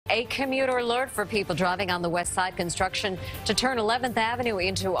A commuter alert for people driving on the west side. Construction to turn 11th Avenue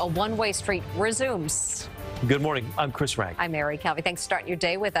into a one-way street resumes. Good morning. I'm Chris Rank. I'm Mary Calvi. Thanks for starting your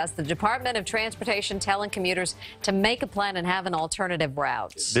day with us. The Department of Transportation telling commuters to make a plan and have an alternative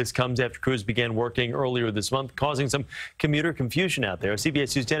route. This comes after crews began working earlier this month, causing some commuter confusion out there.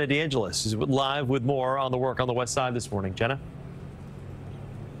 CBS News' Jenna DeAngelis is live with more on the work on the west side this morning. Jenna?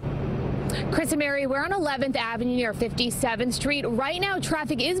 Chris and Mary, we're on 11th Avenue near 57th Street. Right now,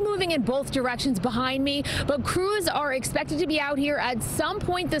 traffic is moving in both directions behind me, but crews are expected to be out here at some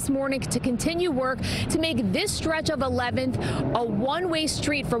point this morning to continue work to make this stretch of 11th a one-way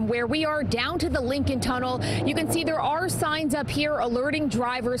street from where we are down to the Lincoln Tunnel. You can see there are signs up here alerting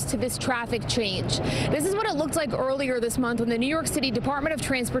drivers to this traffic change. This is what it looked like earlier this month when the New York City Department of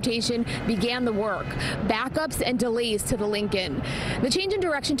Transportation began the work. Backups and delays to the Lincoln. The change in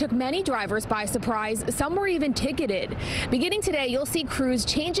direction took many drivers by surprise. Some were even ticketed. Beginning today, you'll see crews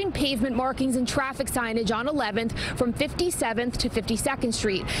changing pavement markings and traffic signage on 11th from 57th to 52nd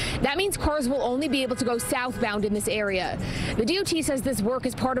Street. That means cars will only be able to go southbound in this area. The DOT says this work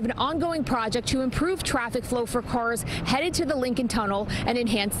is part of an ongoing project to improve traffic flow for cars headed to the Lincoln Tunnel and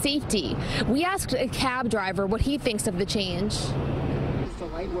enhance safety. We asked a cab driver what he thinks of the change.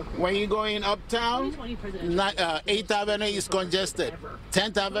 When you're going uptown, 8th Avenue is congested,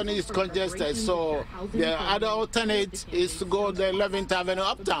 10th Avenue is congested, so the other alternate is to go the 11th Avenue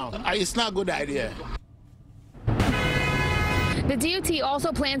uptown. It's not a good idea. The DOT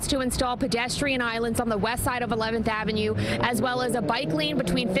also plans to install pedestrian islands on the west side of 11th Avenue, as well as a bike lane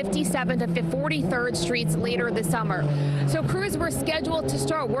between 57th and 43rd Streets later this summer. So crews were scheduled to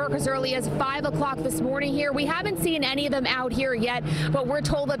start work as early as 5 o'clock this morning here. We haven't seen any of them out here yet, but we're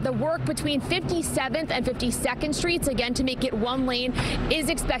told that the work between 57th and 52nd Streets, again to make it one lane, is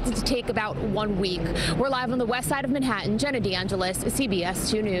expected to take about 1 week. We're live on the west side of Manhattan. Jenna DeAngelis, CBS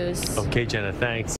 2 News. Okay, Jenna, thanks.